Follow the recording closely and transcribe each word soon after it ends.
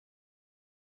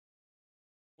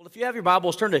Well, if you have your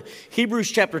Bibles, turn to Hebrews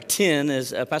chapter 10,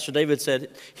 as Pastor David said,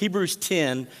 Hebrews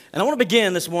 10. And I want to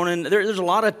begin this morning. There's a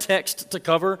lot of text to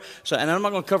cover, and I'm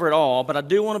not going to cover it all, but I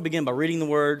do want to begin by reading the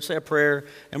Word, say a prayer,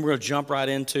 and we're going to jump right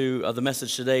into the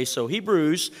message today. So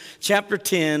Hebrews chapter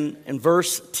 10 and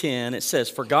verse 10, it says,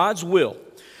 "For God's will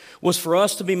was for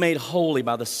us to be made holy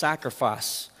by the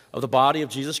sacrifice of the body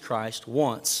of Jesus Christ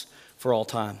once for all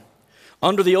time.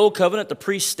 Under the old covenant, the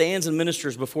priest stands and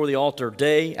ministers before the altar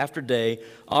day after day,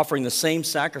 offering the same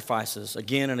sacrifices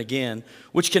again and again,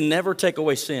 which can never take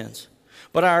away sins.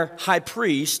 But our high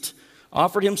priest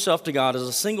offered himself to God as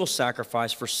a single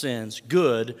sacrifice for sins,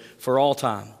 good for all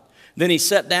time. Then he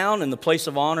sat down in the place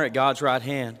of honor at God's right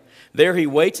hand. There he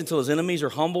waits until his enemies are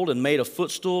humbled and made a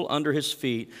footstool under his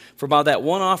feet. For by that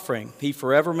one offering, he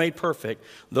forever made perfect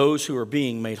those who are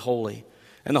being made holy.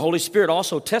 And the Holy Spirit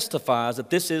also testifies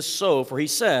that this is so, for he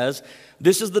says,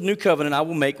 'This is the new covenant I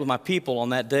will make with my people on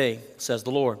that day,' says the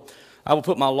Lord. 'I will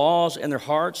put my laws in their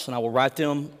hearts, and I will write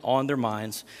them on their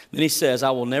minds.' Then he says,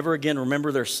 'I will never again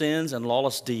remember their sins and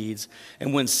lawless deeds.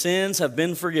 And when sins have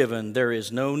been forgiven, there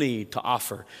is no need to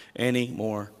offer any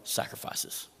more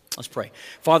sacrifices.'" Let's pray.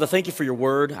 Father, thank you for your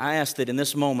word. I ask that in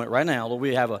this moment right now, Lord,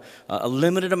 we have a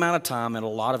limited amount of time and a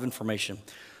lot of information.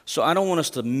 So I don't want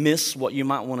us to miss what you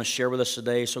might want to share with us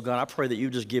today. So God, I pray that you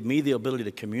just give me the ability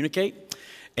to communicate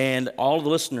and all of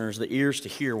the listeners the ears to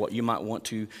hear what you might want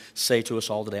to say to us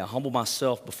all today. I humble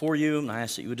myself before you, and I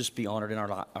ask that you would just be honored in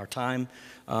our time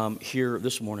here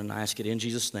this morning. I ask it in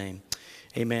Jesus' name.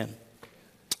 Amen.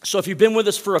 So if you've been with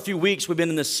us for a few weeks, we've been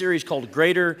in this series called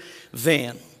Greater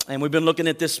Than. And we've been looking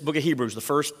at this book of Hebrews, the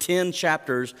first 10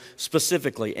 chapters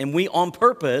specifically. And we, on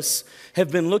purpose,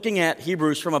 have been looking at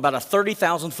Hebrews from about a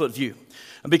 30,000-foot view.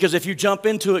 Because if you jump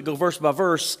into it, go verse by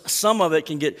verse, some of it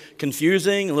can get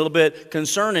confusing, a little bit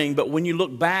concerning. But when you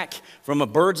look back from a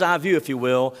bird's eye view, if you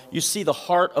will, you see the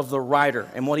heart of the writer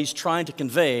and what he's trying to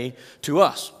convey to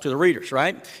us, to the readers,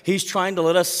 right? He's trying to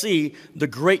let us see the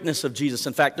greatness of Jesus.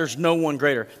 In fact, there's no one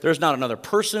greater. There's not another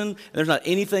person, and there's not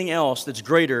anything else that's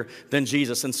greater than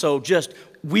Jesus. And so just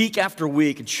week after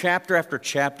week, and chapter after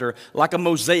chapter, like a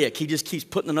mosaic, he just keeps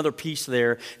putting another piece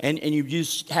there, and you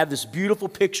just have this beautiful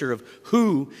picture of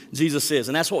who Jesus is.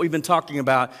 And that's what we've been talking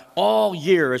about all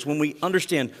year, is when we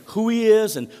understand who he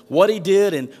is and what he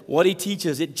did and what he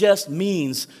teaches, it just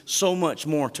means so much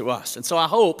more to us. And so I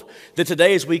hope that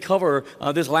today, as we cover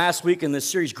this last week in this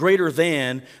series, Greater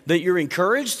Than, that you're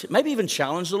encouraged, maybe even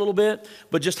challenged a little bit,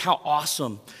 but just how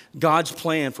awesome God's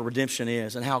plan for redemption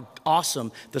is and how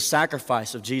awesome the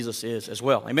sacrifice of Jesus is as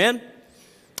well. Amen?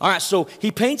 All right, so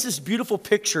he paints this beautiful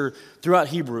picture throughout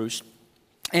Hebrews.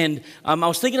 And I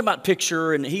was thinking about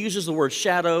picture, and he uses the word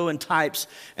shadow and types.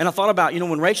 And I thought about,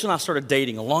 when Rachel and I started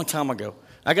dating a long time ago.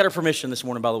 I got her permission this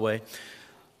morning, by the way.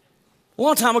 A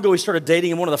long time ago, we started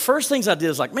dating, and one of the first things I did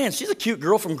is like, man, she's a cute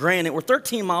girl from Granite. We're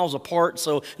 13 miles apart,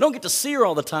 so I don't get to see her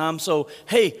all the time. So,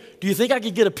 hey, do you think I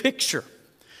could get a picture?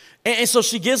 And so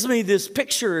she gives me this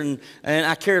picture, and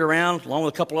I carry it around along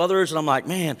with a couple others, and I'm like,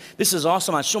 man, this is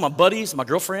awesome. I show my buddies, my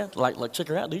girlfriend, like check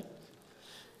her out, dude.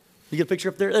 You get a picture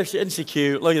up there? Isn't she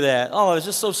cute? Look at that. Oh, it's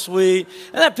just so sweet.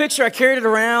 And that picture, I carried it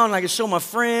around, and I could show my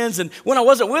friends, and when I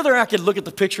wasn't with her, I could look at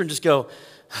the picture and just go,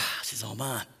 she's all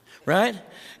mine, right?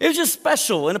 It was just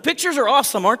special, and the pictures are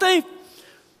awesome, aren't they?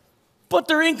 But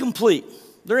they're incomplete.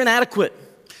 They're inadequate.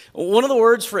 One of the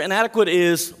words for inadequate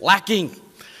is lacking.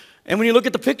 And when you look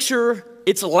at the picture,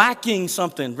 it's lacking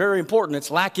something very important.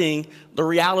 It's lacking the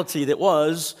reality that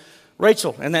was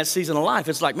Rachel in that season of life.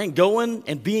 It's like, man, going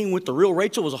and being with the real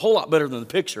Rachel was a whole lot better than the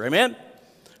picture. Amen?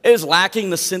 It was lacking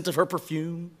the scent of her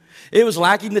perfume. It was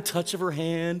lacking the touch of her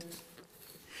hand.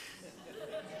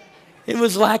 It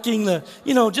was lacking the,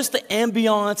 just the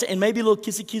ambiance and maybe a little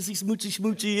kissy, smoochy,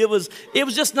 smoochy. It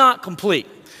was just not complete.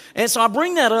 And so I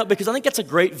bring that up because I think that's a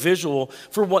great visual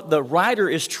for what the writer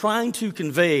is trying to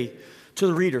convey to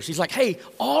the readers. He's like, hey,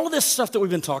 all of this stuff that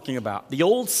we've been talking about, the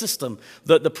old system,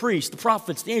 the priests, the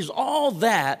prophets, the angels, all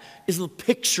that is the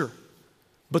picture.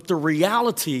 But the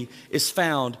reality is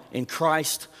found in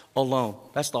Christ alone.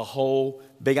 That's the whole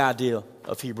big idea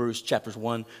of Hebrews chapters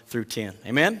 1 through 10.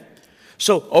 Amen?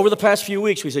 So over the past few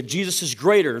weeks, we said Jesus is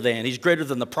greater than. He's greater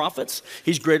than the prophets.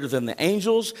 He's greater than the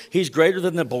angels. He's greater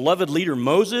than the beloved leader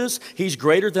Moses. He's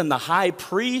greater than the high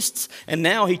priests. And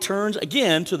now he turns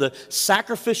again to the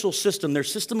sacrificial system, their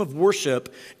system of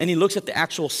worship, and he looks at the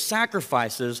actual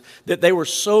sacrifices that they were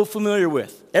so familiar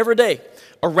with. Every day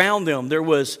around them, there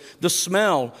was the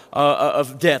smell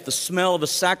of death, the smell of a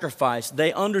sacrifice.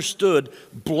 They understood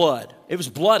blood. It was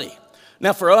bloody.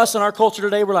 Now, for us in our culture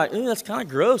today, we're like, that's kind of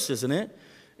gross, isn't it?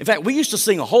 In fact, we used to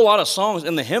sing a whole lot of songs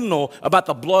in the hymnal about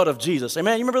the blood of Jesus.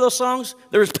 Amen. You remember those songs?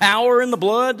 There is power in the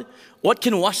blood. What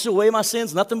can wash away my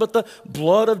sins? Nothing but the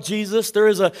blood of Jesus. There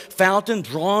is a fountain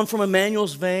drawn from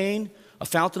Emmanuel's vein, a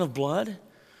fountain of blood.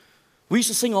 We used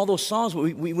to sing all those songs, but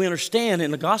we understand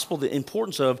in the gospel the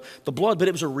importance of the blood, but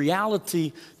it was a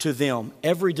reality to them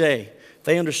every day.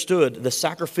 They understood the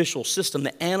sacrificial system.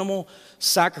 The animal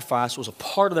sacrifice was a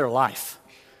part of their life.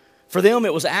 For them,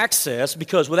 it was access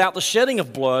because without the shedding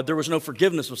of blood, there was no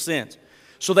forgiveness of sins.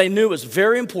 So they knew it was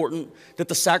very important that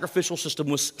the sacrificial system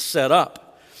was set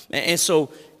up. And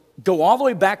so go all the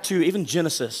way back to even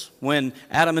Genesis when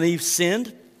Adam and Eve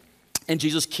sinned and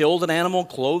Jesus killed an animal,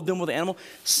 clothed them with an animal.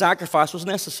 Sacrifice was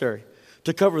necessary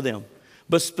to cover them.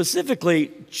 But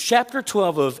specifically, chapter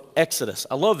 12 of Exodus,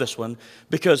 I love this one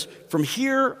because from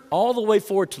here all the way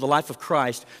forward to the life of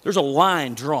Christ, there's a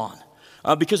line drawn.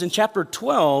 Because in chapter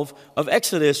 12 of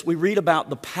Exodus, we read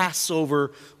about the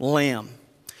Passover lamb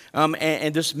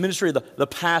and this ministry of the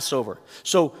Passover.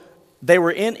 So they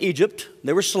were in Egypt,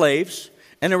 they were slaves,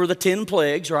 and there were the 10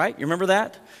 plagues, right? You remember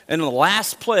that? And the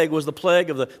last plague was the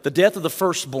plague of the death of the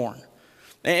firstborn.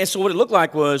 And so what it looked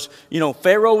like was,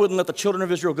 Pharaoh wouldn't let the children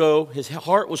of Israel go. His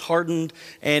heart was hardened,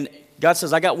 and God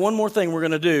says, I got one more thing we're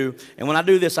going to do, and when I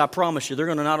do this, I promise you, they're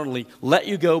going to not only let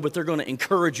you go, but they're going to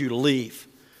encourage you to leave.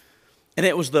 And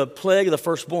it was the plague of the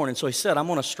firstborn. And so he said, I'm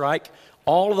going to strike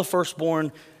all of the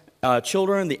firstborn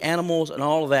children, the animals, and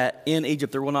all of that in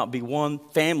Egypt. There will not be one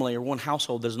family or one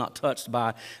household that is not touched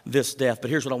by this death. But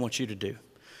here's what I want you to do.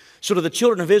 So to the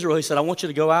children of Israel, he said, I want you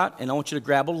to go out and I want you to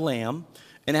grab a lamb,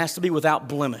 and it has to be without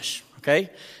blemish. Okay?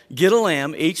 Get a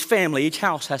lamb. Each family, each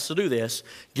house has to do this.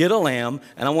 Get a lamb,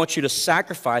 and I want you to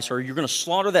sacrifice, or you're going to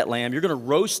slaughter that lamb. You're going to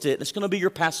roast it. It's going to be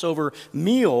your Passover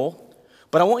meal.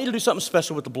 But I want you to do something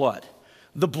special with the blood.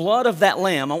 The blood of that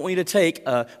lamb, I want you to take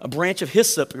a branch of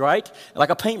hyssop, right, like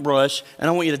a paintbrush, and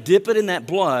I want you to dip it in that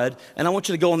blood, and I want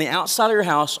you to go on the outside of your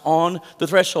house on the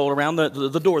threshold around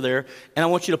the door there, and I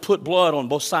want you to put blood on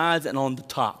both sides and on the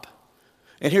top.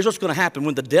 And here's what's going to happen.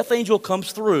 When the death angel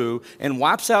comes through and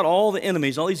wipes out all the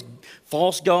enemies, all these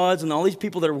false gods and all these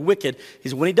people that are wicked,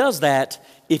 when he does that,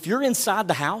 if you're inside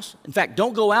the house, in fact,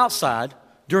 don't go outside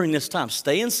during this time.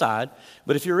 Stay inside.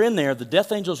 But if you're in there, the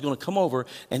death angel is going to come over,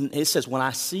 and it says, when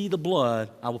I see the blood,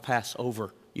 I will pass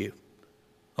over you.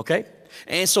 Okay?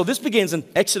 And so this begins in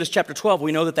Exodus chapter 12.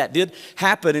 We know that did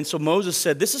happen. And so Moses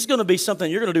said, this is going to be something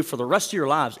you're going to do for the rest of your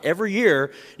lives. Every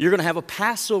year, you're going to have a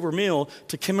Passover meal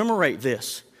to commemorate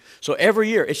this. So every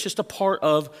year, it's just a part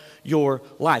of your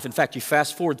life. In fact, you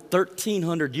fast forward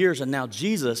 1,300 years, and now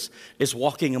Jesus is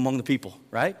walking among the people,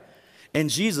 right? And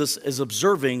Jesus is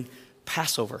observing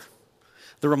Passover.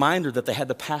 The reminder that they had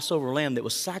the Passover lamb that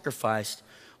was sacrificed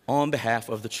on behalf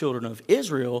of the children of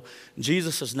Israel.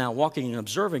 Jesus is now walking and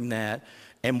observing that.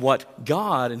 And what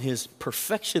God in his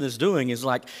perfection is doing is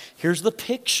like, here's the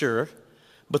picture,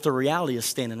 but the reality is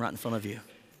standing right in front of you.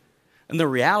 And the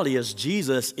reality is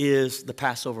Jesus is the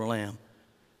Passover lamb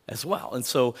as well. And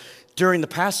so during the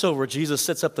Passover, Jesus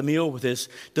sets up the meal with his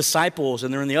disciples,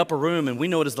 and they're in the upper room, and we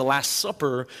know it as the Last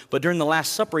Supper. But during the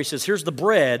Last Supper, he says, here's the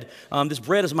bread. This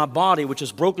bread is my body, which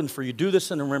is broken for you. Do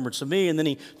this in remembrance of me. And then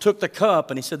he took the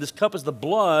cup, and he said, this cup is the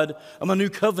blood of my new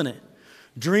covenant.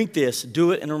 Drink this,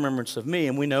 do it in remembrance of me.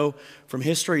 And we know from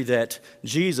history that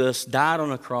Jesus died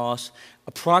on a cross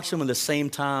approximately the same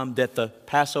time that the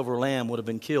Passover lamb would have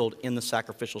been killed in the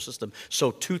sacrificial system.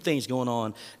 So two things going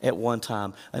on at one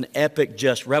time. An epic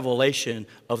just revelation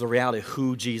of the reality of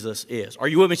who Jesus is. Are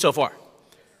you with me so far?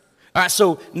 All right,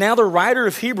 so now the writer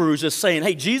of Hebrews is saying,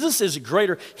 hey, Jesus is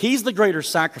greater. He's the greater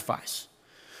sacrifice.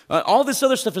 All this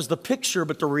other stuff is the picture,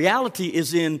 but the reality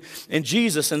is in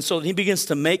Jesus. And so he begins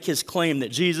to make his claim that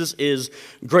Jesus is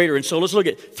greater. And so let's look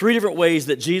at three different ways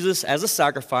that Jesus as a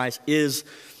sacrifice is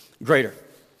greater.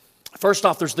 First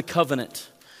off, there's the covenant.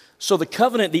 So the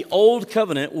covenant, the old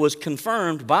covenant, was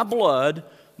confirmed by blood,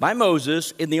 by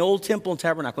Moses, in the old temple and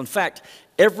tabernacle. In fact,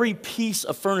 every piece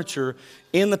of furniture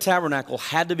in the tabernacle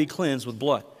had to be cleansed with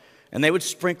blood. And they would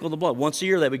sprinkle the blood. Once a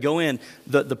year, they would go in.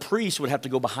 The priest would have to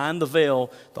go behind the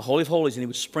veil, the Holy of Holies, and he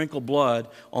would sprinkle blood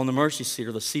on the mercy seat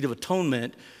or the seat of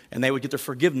atonement, and they would get their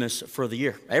forgiveness for the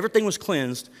year. Everything was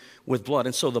cleansed with blood.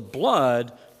 And so the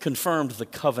blood confirmed the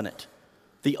covenant,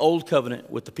 the old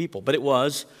covenant with the people. But it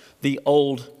was the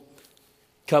old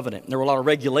covenant. And there were a lot of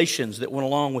regulations that went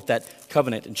along with that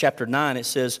covenant. In chapter 9, it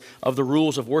says of the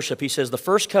rules of worship, he says, the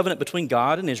first covenant between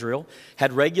God and Israel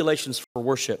had regulations for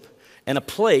worship and a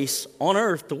place on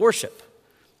earth to worship.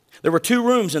 There were two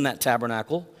rooms in that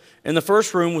tabernacle. In the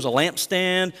first room was a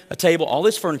lampstand, a table, all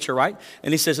this furniture, right?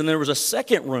 And he says, and there was a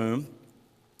second room.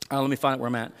 Let me find out where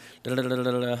I'm at.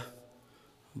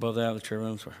 Above that, the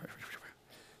cherubim.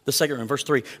 The second room, verse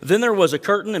 3. Then there was a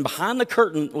curtain, and behind the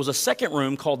curtain was a second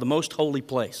room called the most holy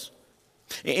place.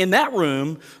 In that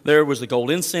room, there was the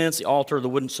gold incense, the altar, the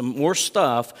wood, some more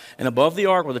stuff. And above the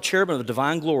ark were the cherubim of the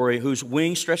divine glory, whose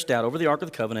wings stretched out over the ark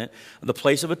of the covenant, the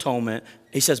place of atonement.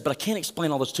 He says, but I can't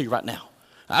explain all this to you right now.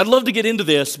 I'd love to get into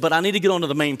this, but I need to get on to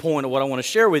the main point of what I want to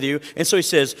share with you. And so he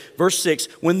says, verse 6,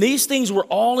 when these things were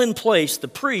all in place, the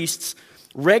priests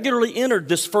regularly entered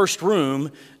this first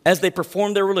room as they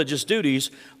performed their religious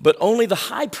duties, but only the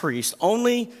high priest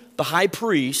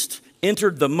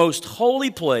entered the most holy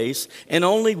place, and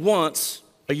only once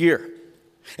a year.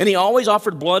 And he always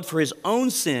offered blood for his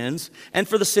own sins and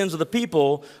for the sins of the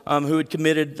people who had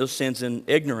committed those sins in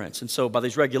ignorance. And so by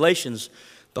these regulations,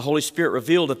 the Holy Spirit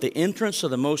revealed that the entrance to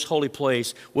the most holy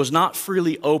place was not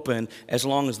freely open as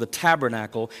long as the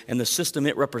tabernacle and the system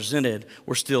it represented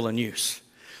were still in use.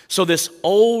 So this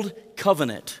old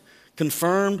covenant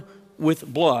confirmed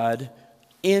with blood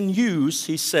in use,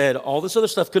 he said, all this other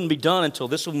stuff couldn't be done until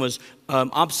this one was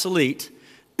obsolete.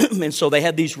 And so they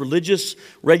had these religious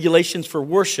regulations for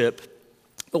worship.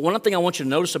 But one thing I want you to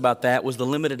notice about that was the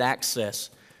limited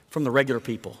access from the regular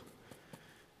people.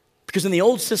 Because in the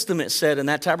old system, it said in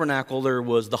that tabernacle, there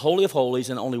was the Holy of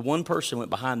Holies, and only one person went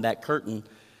behind that curtain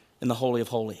in the Holy of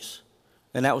Holies.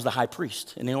 And that was the high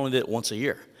priest, and he only did it once a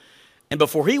year. And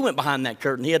before he went behind that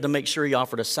curtain, he had to make sure he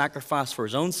offered a sacrifice for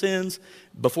his own sins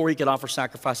before he could offer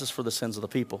sacrifices for the sins of the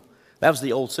people. That was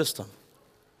the old system,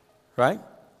 right?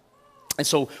 And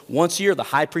so once a year, the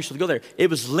high priest would go there. It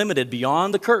was limited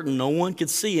beyond the curtain. No one could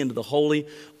see into the Holy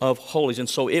of Holies. And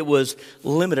so it was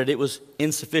limited. It was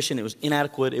insufficient. It was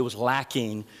inadequate. It was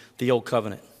lacking the old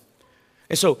covenant.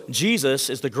 And so Jesus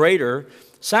is the greater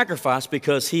sacrifice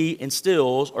because he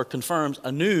instills or confirms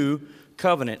a new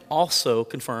covenant, also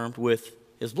confirmed with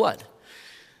his blood.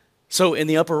 So in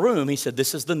the upper room, he said,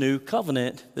 this is the new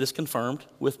covenant that is confirmed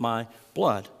with my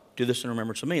blood. Do this in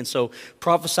remembrance of me. And so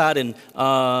prophesied in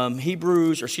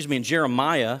in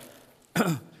Jeremiah,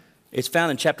 it's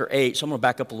found in chapter 8. So I'm going to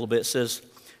back up a little bit. It says,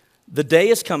 the day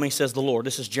is coming, says the Lord.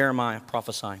 This is Jeremiah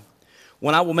prophesying.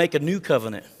 When I will make a new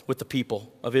covenant with the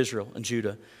people of Israel and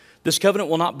Judah. This covenant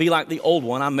will not be like the old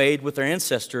one I made with their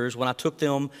ancestors when I took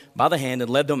them by the hand and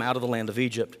led them out of the land of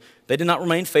Egypt. They did not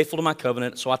remain faithful to my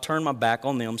covenant, so I turned my back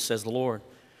on them, says the Lord.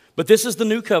 But this is the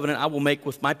new covenant I will make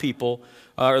with my people,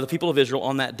 or the people of Israel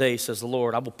on that day, says the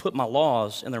Lord. I will put my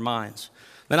laws in their minds.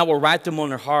 Then I will write them on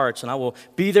their hearts, and I will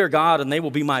be their God, and they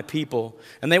will be my people.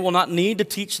 And they will not need to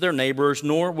teach their neighbors,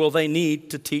 nor will they need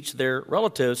to teach their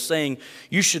relatives, saying,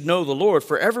 you should know the Lord.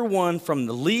 For everyone from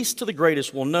the least to the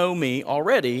greatest will know me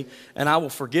already, and I will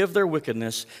forgive their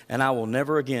wickedness, and I will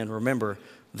never again remember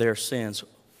their sins.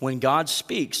 When God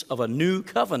speaks of a new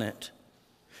covenant,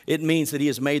 it means that he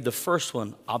has made the first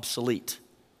one obsolete.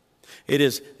 It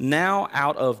is now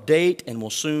out of date and will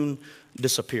soon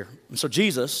disappear. And so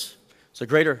Jesus is a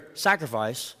greater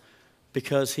sacrifice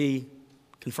because he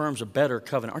confirms a better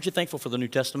covenant. Aren't you thankful for the New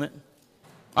Testament?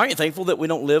 Aren't you thankful that we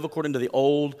don't live according to the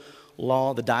old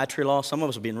law, the dietary law? Some of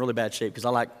us will be in really bad shape because I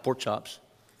like pork chops.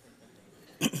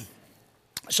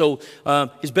 So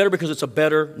he's better because it's a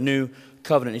better new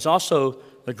covenant. He's also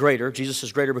the greater. Jesus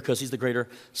is greater because he's the greater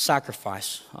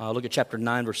sacrifice. Look at chapter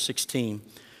 9, verse 16.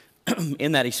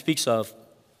 In that he speaks of,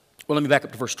 well, let me back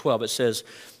up to verse 12. It says,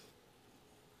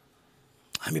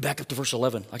 let me back up to verse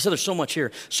 11. Like I said, there's so much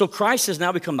here. So Christ has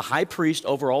now become the high priest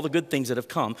over all the good things that have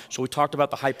come. So we talked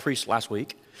about the high priest last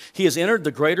week. He has entered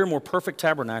the greater, more perfect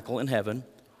tabernacle in heaven,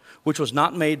 which was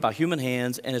not made by human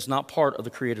hands and is not part of the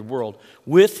created world,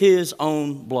 with his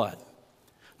own blood.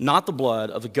 Not the blood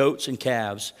of the goats and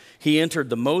calves. He entered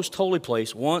the most holy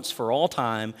place once for all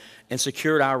time and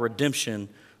secured our redemption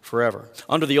forever.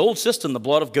 Under the old system, the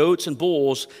blood of goats and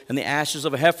bulls and the ashes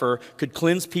of a heifer could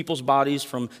cleanse people's bodies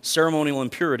from ceremonial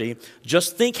impurity.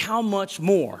 Just think how much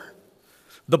more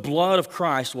the blood of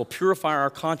Christ will purify our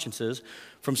consciences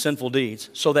from sinful deeds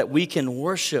so that we can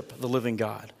worship the living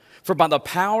God. For by the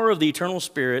power of the eternal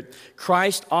Spirit,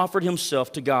 Christ offered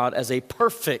himself to God as a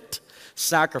perfect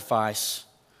sacrifice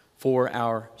for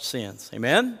our sins.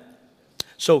 Amen?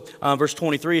 So verse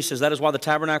 23 says, that is why the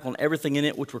tabernacle and everything in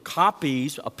it, which were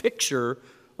copies, a picture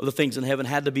of the things in heaven,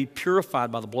 had to be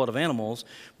purified by the blood of animals.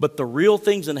 But the real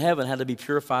things in heaven had to be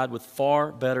purified with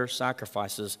far better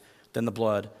sacrifices than the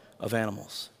blood of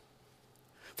animals.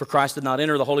 For Christ did not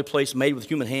enter the holy place made with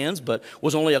human hands, but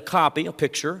was only a copy, a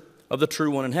picture of the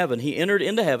true one in heaven. He entered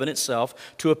into heaven itself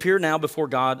to appear now before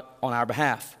God on our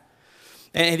behalf.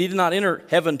 And he did not enter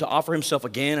heaven to offer himself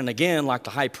again and again like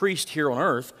the high priest here on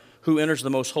earth, who enters the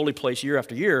most holy place year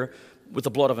after year, with the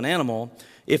blood of an animal.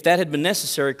 If that had been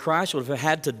necessary, Christ would have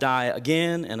had to die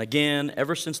again and again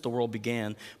ever since the world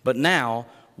began. But now,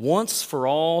 once for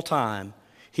all time,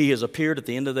 he has appeared at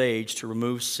the end of the age to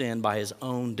remove sin by his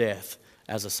own death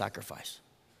as a sacrifice.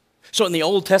 So in the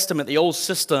Old Testament, the old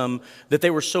system that they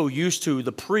were so used to,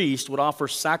 the priest would offer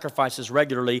sacrifices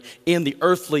regularly in the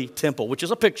earthly temple, which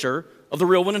is a picture of the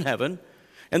real one in heaven.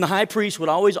 And the high priest would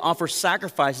always offer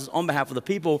sacrifices on behalf of the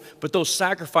people, but those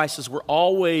sacrifices were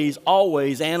always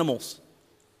animals.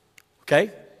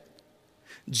 Okay?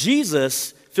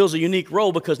 Jesus fills a unique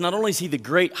role because not only is he the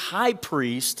great high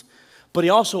priest, but he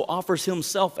also offers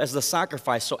himself as the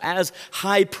sacrifice. So as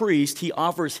high priest, he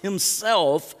offers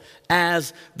himself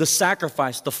as the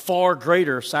sacrifice, the far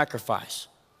greater sacrifice.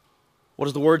 What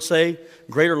does the word say?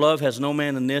 Greater love has no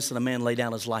man than this, and a man lay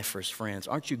down his life for his friends.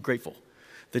 Aren't you grateful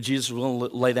that Jesus was willing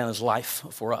to lay down his life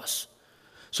for us?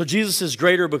 So Jesus is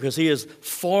greater because he is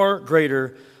far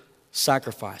greater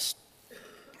sacrifice.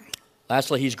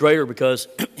 Lastly, he's greater because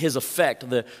his effect,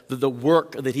 the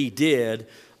work that he did,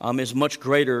 is much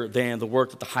greater than the work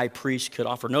that the high priest could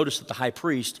offer. Notice that the high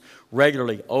priest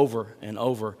regularly, over and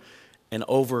over and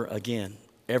over again,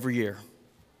 every year,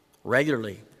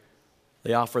 regularly,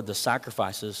 they offered the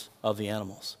sacrifices of the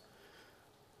animals.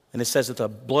 And it says that the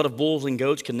blood of bulls and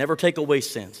goats can never take away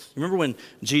sins. Remember when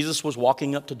Jesus was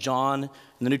walking up to John in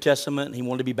the New Testament, and he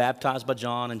wanted to be baptized by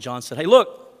John, and John said, "Hey,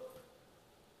 look,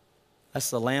 that's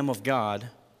the Lamb of God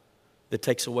that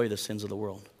takes away the sins of the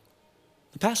world."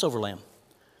 The Passover lamb.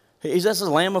 That's the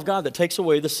Lamb of God that takes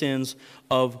away the sins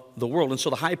of the world. And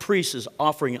so the high priest is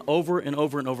offering it over and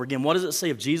over and over again. What does it say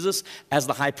of Jesus as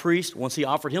the high priest? Once he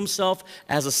offered himself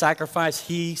as a sacrifice,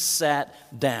 he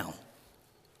sat down.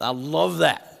 I love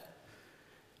that.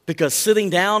 Because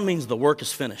sitting down means the work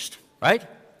is finished, right?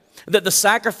 That the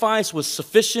sacrifice was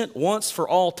sufficient once for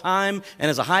all time.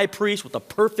 And as a high priest with a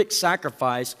perfect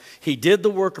sacrifice, he did the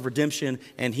work of redemption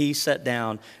and he sat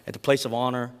down at the place of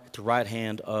honor at the right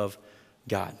hand of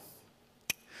God.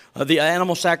 The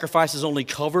animal sacrifice is only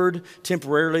covered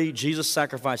temporarily. Jesus'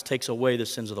 sacrifice takes away the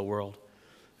sins of the world.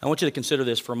 I want you to consider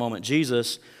this for a moment.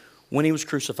 Jesus, when he was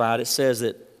crucified, it says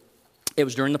that it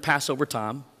was during the Passover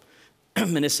time.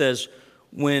 And it says,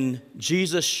 when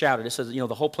Jesus shouted, it says, the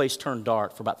whole place turned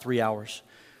dark for about 3 hours.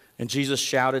 And Jesus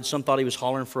shouted. Some thought he was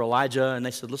hollering for Elijah. And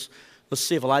they said, let's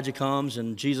see if Elijah comes.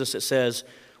 And Jesus, it says,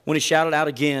 when he shouted out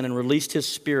again and released his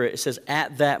spirit, it says,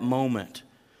 at that moment,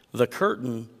 the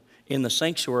curtain in the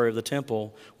sanctuary of the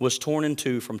temple was torn in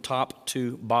two from top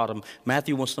to bottom.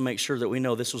 Matthew wants to make sure that we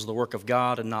know this was the work of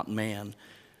God and not man.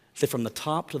 That from the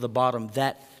top to the bottom,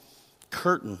 that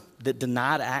curtain that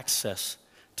denied access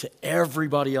to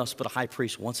everybody else but a high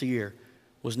priest once a year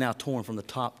was now torn from the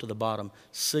top to the bottom,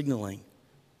 signaling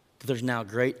that there's now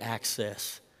great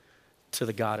access to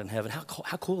the God in heaven.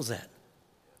 How cool is that?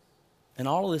 And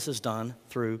all of this is done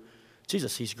through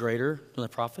Jesus. He's greater than the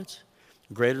prophets,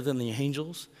 greater than the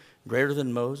angels, greater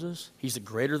than Moses. He's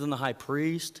greater than the high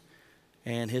priest,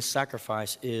 and his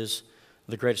sacrifice is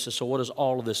the greatest. So what does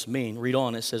all of this mean? Read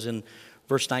on. It says in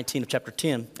verse 19 of chapter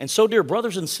 10, and so, dear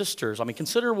brothers and sisters,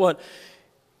 consider what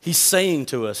he's saying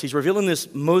to us. He's revealing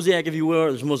this mosaic, if you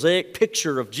will, this mosaic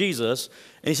picture of Jesus,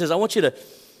 and he says, I want you to,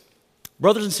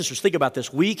 brothers and sisters, think about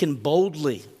this. We can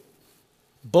boldly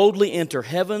enter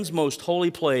heaven's most holy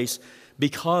place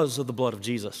because of the blood of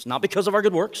Jesus. Not because of our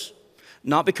good works,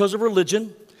 not because of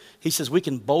religion. He says we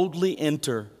can boldly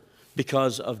enter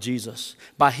because of Jesus.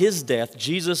 By his death,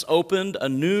 Jesus opened a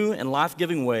new and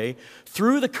life-giving way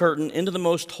through the curtain into the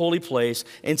most holy place.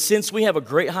 And since we have a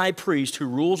great high priest who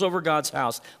rules over God's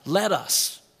house, let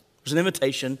us, there's an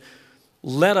invitation,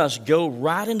 let us go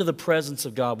right into the presence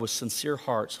of God with sincere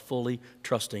hearts, fully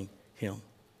trusting him.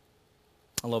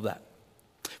 I love that.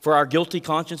 For our guilty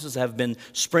consciences have been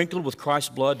sprinkled with Christ's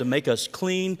blood to make us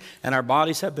clean, and our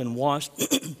bodies have been washed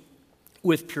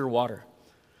with pure water.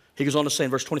 He goes on to say in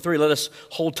verse 23, let us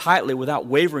hold tightly without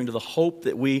wavering to the hope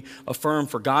that we affirm,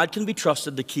 for God can be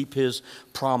trusted to keep his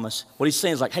promise. What he's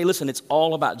saying is hey, listen, it's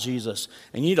all about Jesus.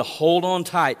 And you need to hold on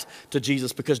tight to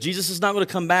Jesus, because Jesus is not going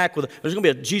to come back there's going to be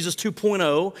a Jesus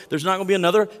 2.0. There's not going to be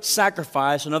another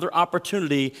sacrifice, another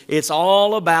opportunity. It's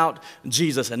all about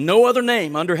Jesus. And no other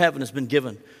name under heaven has been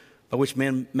given by which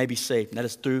men may be saved. And that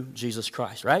is through Jesus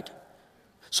Christ, right?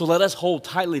 So let us hold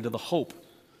tightly to the hope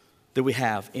that we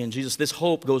have in Jesus. This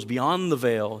hope goes beyond the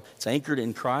veil. It's anchored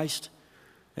in Christ,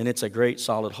 and it's a great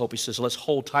solid hope. He says, let's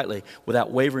hold tightly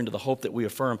without wavering to the hope that we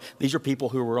affirm. These are people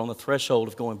who were on the threshold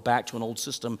of going back to an old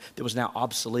system that was now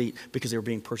obsolete because they were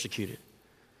being persecuted.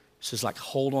 He says,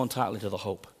 hold on tightly to the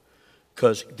hope,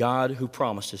 because God who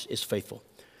promised us is faithful.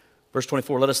 Verse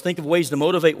 24, let us think of ways to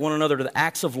motivate one another to the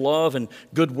acts of love and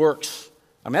good works.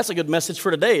 I mean, that's a good message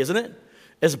for today, isn't it?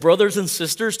 As brothers and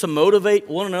sisters, to motivate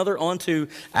one another onto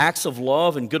acts of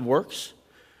love and good works.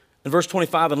 In verse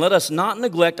 25, and let us not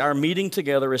neglect our meeting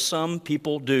together as some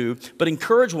people do, but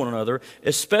encourage one another,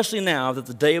 especially now that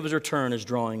the day of his return is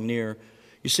drawing near.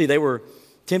 You see, they were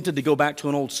tempted to go back to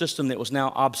an old system that was now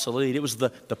obsolete. It was the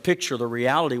picture, the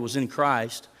reality was in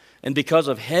Christ. And because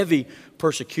of heavy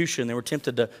persecution, they were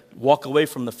tempted to walk away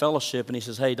from the fellowship. And he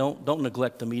says, hey, don't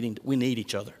neglect the meeting. We need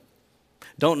each other.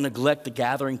 Don't neglect the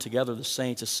gathering together of the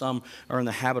saints as some are in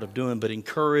the habit of doing, but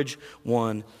encourage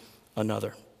one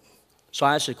another. So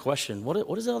I ask you a question. What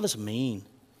does all this mean?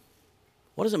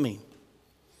 What does it mean?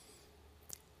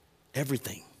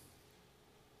 Everything.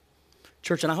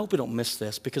 Church, and I hope we don't miss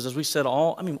this, because as we said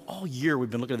all year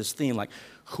we've been looking at this theme, like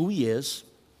who he is,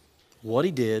 what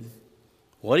he did,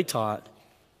 what he taught,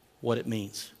 what it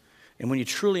means. And when you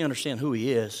truly understand who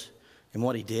he is and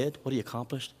what he did, what he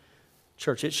accomplished,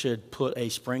 church, it should put a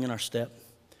spring in our step.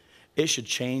 It should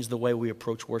change the way we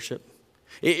approach worship.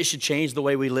 It should change the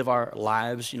way we live our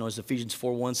lives. You know, as Ephesians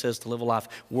 4:1 says, to live a life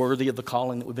worthy of the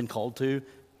calling that we've been called to.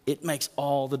 It makes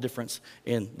all the difference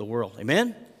in the world.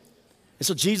 Amen? And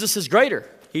so Jesus is greater.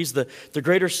 He's the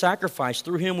greater sacrifice.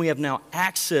 Through him we have now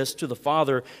access to the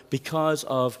Father because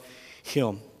of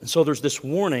him. And so there's this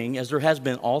warning, as there has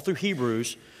been all through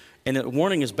Hebrews, and the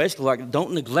warning is basically like,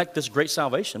 don't neglect this great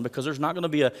salvation, because there's not going to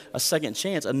be a second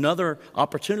chance, another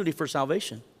opportunity for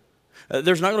salvation.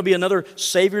 There's not going to be another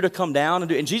Savior to come down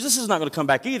and Jesus is not going to come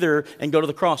back either and go to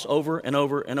the cross over and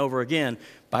over and over again.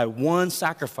 By one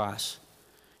sacrifice,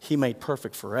 he made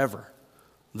perfect forever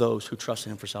those who trust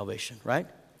in him for salvation, right?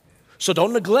 So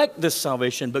don't neglect this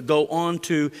salvation, but go on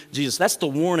to Jesus. That's the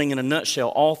warning in a nutshell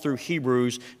all through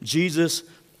Hebrews. Jesus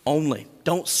only.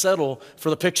 Don't settle for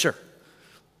the picture.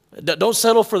 Don't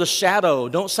settle for the shadow.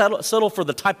 Don't settle for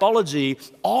the typology.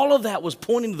 All of that was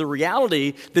pointing to the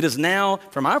reality that is now,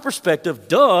 from our perspective,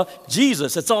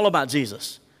 Jesus. It's all about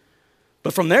Jesus.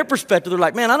 But from their perspective, they're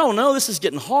like, man, I don't know. This is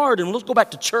getting hard. And let's go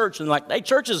back to church. And like, hey,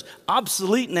 church is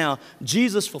obsolete now.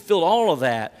 Jesus fulfilled all of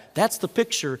that. That's the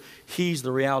picture. He's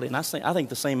the reality. And I think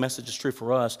the same message is true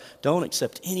for us. Don't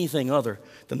accept anything other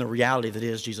than the reality that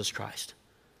is Jesus Christ.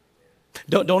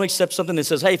 Don't accept something that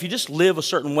says, hey, if you just live a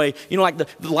certain way, you know, like the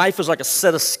life is like a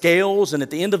set of scales, and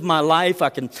at the end of my life, I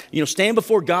can, stand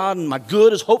before God, and my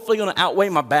good is hopefully going to outweigh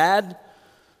my bad.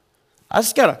 I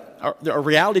just got a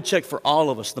reality check for all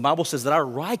of us. The Bible says that our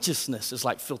righteousness is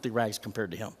like filthy rags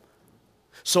compared to him.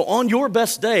 So on your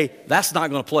best day, that's not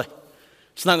going to play.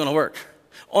 It's not going to work.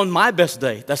 On my best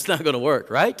day, that's not going to work,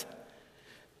 right?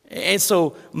 And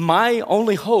so my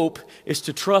only hope is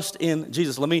to trust in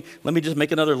Jesus. Let me just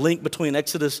make another link between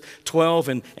Exodus 12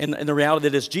 and the reality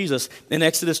that is Jesus. In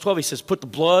Exodus 12, he says, put the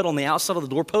blood on the outside of the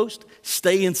doorpost,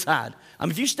 stay inside. I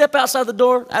mean, if you step outside the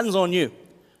door, that is on you.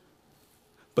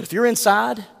 But if you're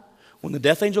inside, when the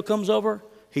death angel comes over,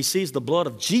 he sees the blood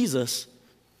of Jesus.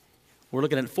 We're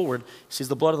looking at it forward. He sees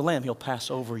the blood of the Lamb. He'll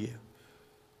pass over you.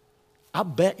 I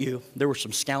bet you there were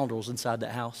some scoundrels inside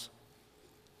that house.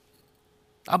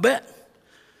 I bet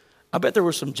there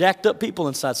were some jacked up people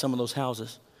inside some of those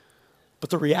houses. But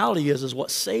the reality is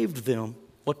what saved them,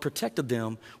 what protected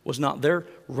them, was not their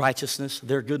righteousness,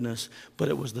 their goodness, but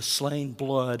it was the slain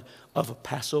blood of a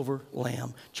Passover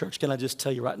lamb. Church, can I just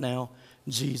tell you right now,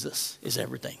 Jesus is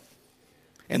everything.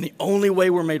 And the only way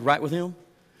we're made right with him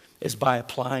is by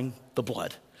applying the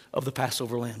blood of the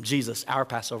Passover lamb. Jesus, our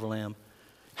Passover lamb.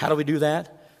 How do we do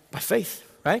that? By faith,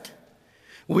 right?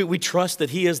 We trust that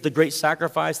he is the great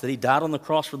sacrifice, that he died on the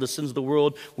cross for the sins of the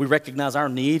world. We recognize our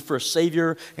need for a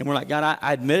Savior, and we're like, God,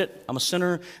 I admit it. I'm a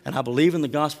sinner, and I believe in the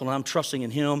gospel, and I'm trusting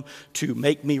in him to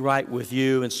make me right with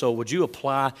you. And so would you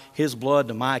apply his blood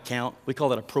to my account? We call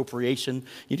that appropriation.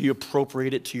 You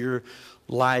appropriate it to your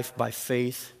life by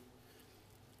faith.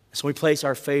 So we place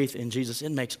our faith in Jesus.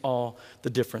 It makes all the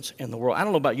difference in the world. I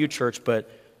don't know about you, church,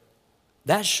 but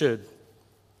that should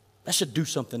do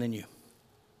something in you.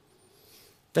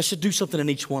 That should do something in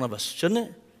each one of us, shouldn't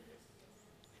it?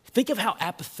 Think of how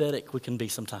apathetic we can be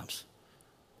sometimes.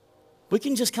 We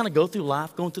can just kind of go through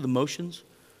life, going through the motions.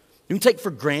 We can take for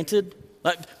granted,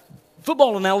 like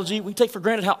football analogy, we take for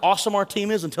granted how awesome our team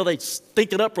is until they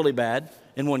stink it up really bad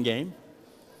in one game.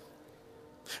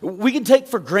 We can take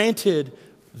for granted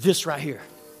this right here.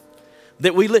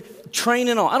 That we train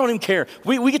in all. I don't even care.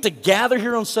 We get to gather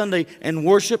here on Sunday and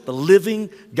worship the living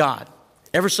God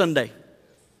every Sunday.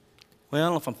 Well, I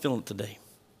don't know if I'm feeling it today.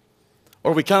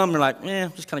 Or we come and we're like,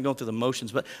 I'm just kind of going through the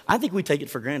motions. But I think we take it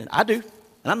for granted. I do.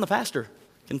 And I'm the pastor.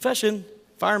 Confession,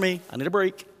 fire me. I need a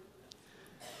break.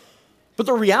 But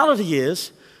the reality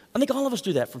is, I think all of us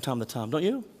do that from time to time, don't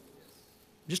you?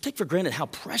 Just take for granted how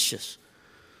precious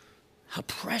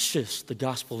the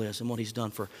gospel is and what he's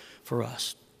done for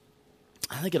us.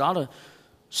 I think it ought to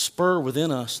spur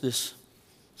within us this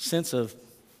sense of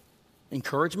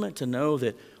encouragement to know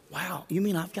that, wow, you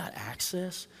mean I've got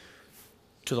access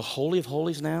to the Holy of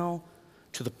Holies now,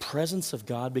 to the presence of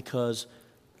God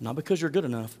not because you're good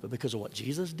enough, but because of what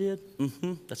Jesus did?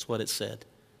 That's what it said.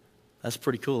 That's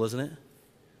pretty cool, isn't it?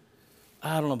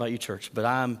 I don't know about you, church, but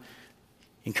I'm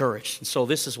encouraged. And so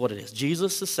this is what it is.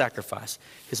 Jesus' sacrifice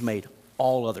has made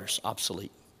all others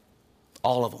obsolete.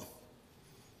 All of them.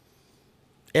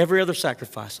 Every other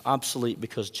sacrifice obsolete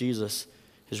because Jesus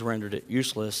has rendered it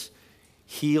useless.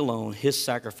 He alone, his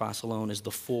sacrifice alone is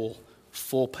the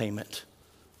full payment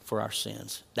for our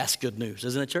sins. That's good news,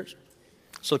 isn't it, church?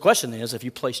 So the question is, have you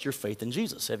placed your faith in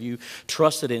Jesus? Have you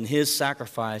trusted in his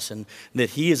sacrifice and that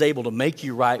he is able to make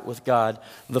you right with God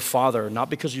the Father,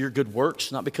 not because of your good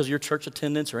works, not because of your church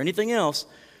attendance or anything else,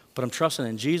 but I'm trusting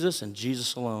in Jesus and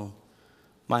Jesus alone.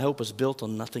 My hope is built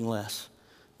on nothing less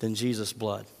than Jesus'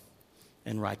 blood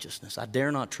and righteousness. I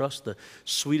dare not trust the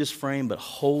sweetest frame, but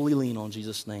wholly lean on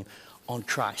Jesus' name, on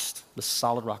Christ, the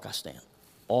solid rock I stand.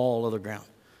 All other ground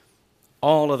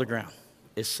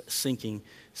is sinking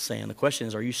sand. The question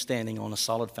is, are you standing on a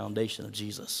solid foundation of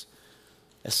Jesus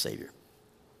as Savior?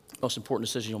 Most important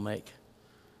decision you'll make.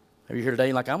 Are you here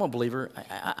today like, I'm a believer?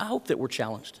 I hope that we're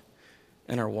challenged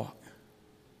in our walk.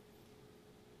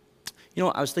 You know,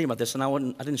 I was thinking about this, and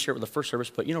I didn't share it with the first service,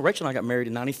 but, you know, Rachel and I got married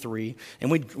in 93, and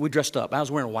we dressed up. I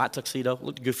was wearing a white tuxedo. It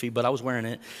looked goofy, but I was wearing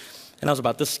it, and I was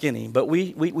about this skinny. But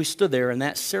we stood there, and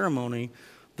that ceremony,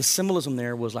 the symbolism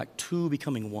there was like two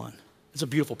becoming one. It's a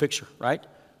beautiful picture, right,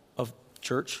 of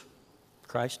church,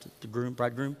 Christ, the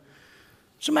bridegroom.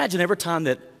 Just imagine every time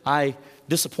that I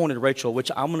disappointed Rachel, which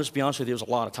I'm going to just be honest with you, it was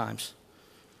a lot of times,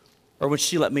 or when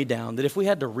she let me down, that if we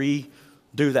had to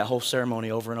redo that whole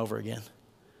ceremony over and over again,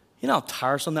 you know how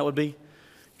tiresome that would be?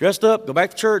 Dressed up, go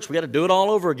back to church, we got to do it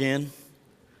all over again.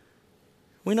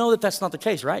 We know that that's not the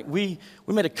case, right? We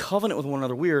made a covenant with one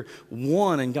another. We are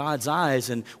one in God's eyes,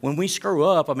 and when we screw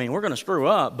up, I mean, we're going to screw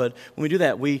up, but when we do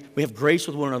that, we have grace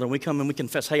with one another, and we come and we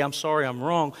confess, hey, I'm sorry, I'm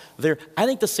wrong. I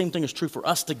think the same thing is true for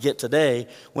us to get today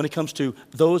when it comes to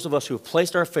those of us who have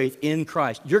placed our faith in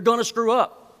Christ. You're going to screw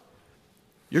up.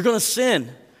 You're going to sin.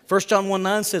 1 John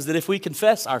 1:9 says that if we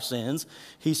confess our sins,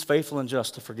 he's faithful and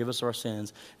just to forgive us our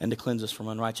sins and to cleanse us from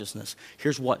unrighteousness.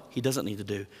 Here's what he doesn't need to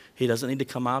do. He doesn't need to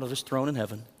come out of his throne in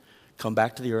heaven, come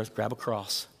back to the earth, grab a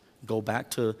cross, go back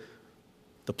to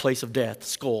the place of death,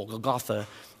 skull, Golgotha,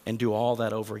 and do all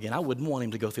that over again. I wouldn't want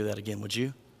him to go through that again, would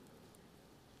you?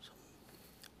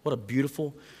 What a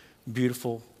beautiful,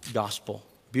 beautiful gospel,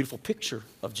 beautiful picture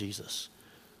of Jesus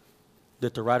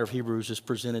that the writer of Hebrews has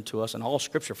presented to us, and all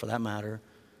Scripture for that matter.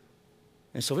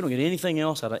 And so if we don't get anything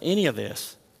else out of any of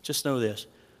this, just know this.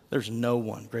 There's no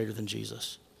one greater than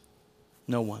Jesus.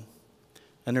 No one.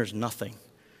 And there's nothing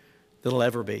that'll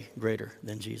ever be greater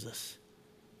than Jesus.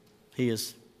 He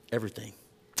is everything.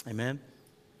 Amen?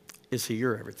 Is he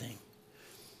your everything?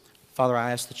 Father,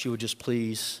 I ask that you would just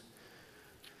please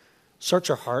search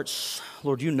our hearts.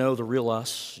 Lord, you know the real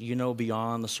us. You know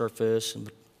beyond the surface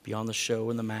and beyond the show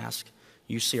and the mask.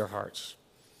 You see our hearts.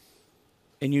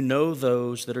 And you know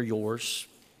those that are yours.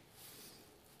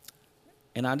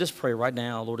 And I just pray right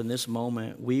now, Lord, in this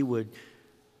moment, we would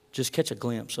just catch a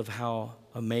glimpse of how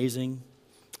amazing,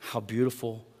 how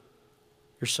beautiful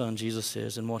your son Jesus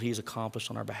is and what he's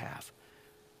accomplished on our behalf.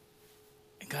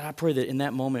 And God, I pray that in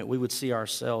that moment we would see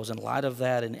ourselves in light of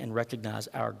that and recognize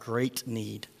our great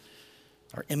need,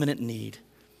 our imminent need,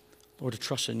 Lord, to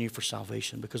trust in you for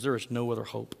salvation, because there is no other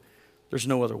hope. There's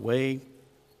no other way.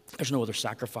 There's no other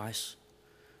sacrifice.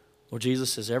 Lord,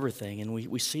 Jesus is everything, and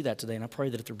we see that today. And I pray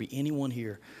that if there be anyone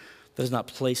here that has not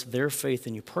placed their faith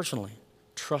in you personally,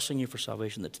 trusting you for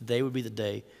salvation, that today would be the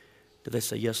day that they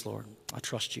say, yes, Lord, I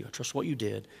trust you. I trust what you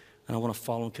did, and I want to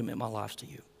follow and commit my lives to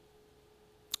you.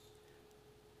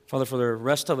 Father, for the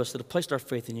rest of us that have placed our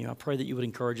faith in you, I pray that you would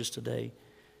encourage us today.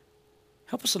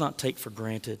 Help us to not take for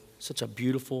granted such a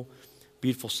beautiful,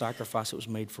 beautiful sacrifice that was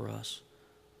made for us.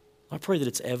 I pray that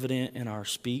it's evident in our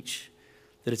speech,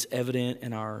 that it's evident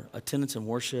in our attendance and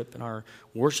worship, and our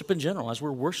worship in general, as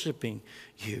we're worshiping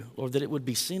you. Lord, that it would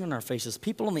be seen in our faces.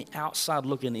 People on the outside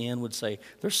looking in would say,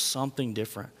 there's something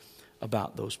different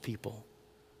about those people.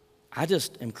 I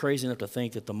just am crazy enough to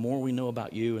think that the more we know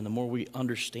about you and the more we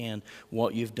understand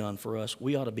what you've done for us,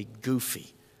 we ought to be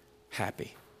goofy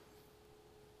happy.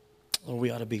 Lord,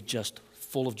 we ought to be just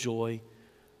full of joy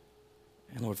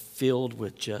and, Lord, filled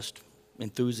with just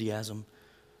enthusiasm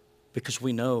because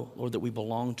we know, Lord, that we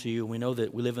belong to you. We know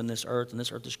that we live in this earth, and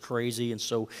this earth is crazy. And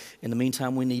so in the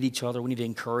meantime, we need each other. We need to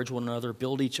encourage one another,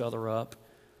 build each other up.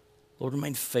 Lord,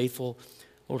 remain faithful.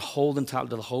 Lord, hold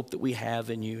entitled to the hope that we have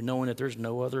in you, knowing that there's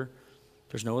no other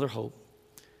hope.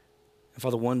 And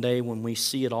Father, one day when we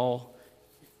see it all,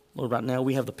 Lord, right now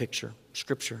we have the picture,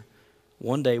 Scripture.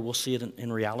 One day we'll see it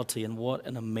in reality, and what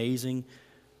an amazing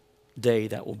day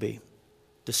that will be,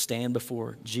 to stand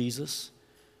before Jesus,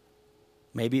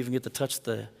 maybe even get to touch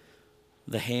the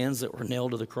hands that were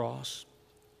nailed to the cross.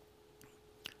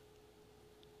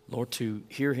 Lord, to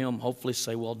hear him hopefully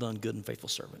say, well done, good and faithful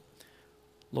servant.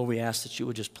 Lord, we ask that you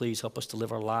would just please help us to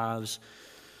live our lives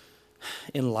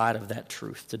in light of that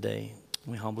truth today.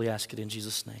 We humbly ask it in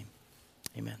Jesus' name.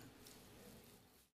 Amen.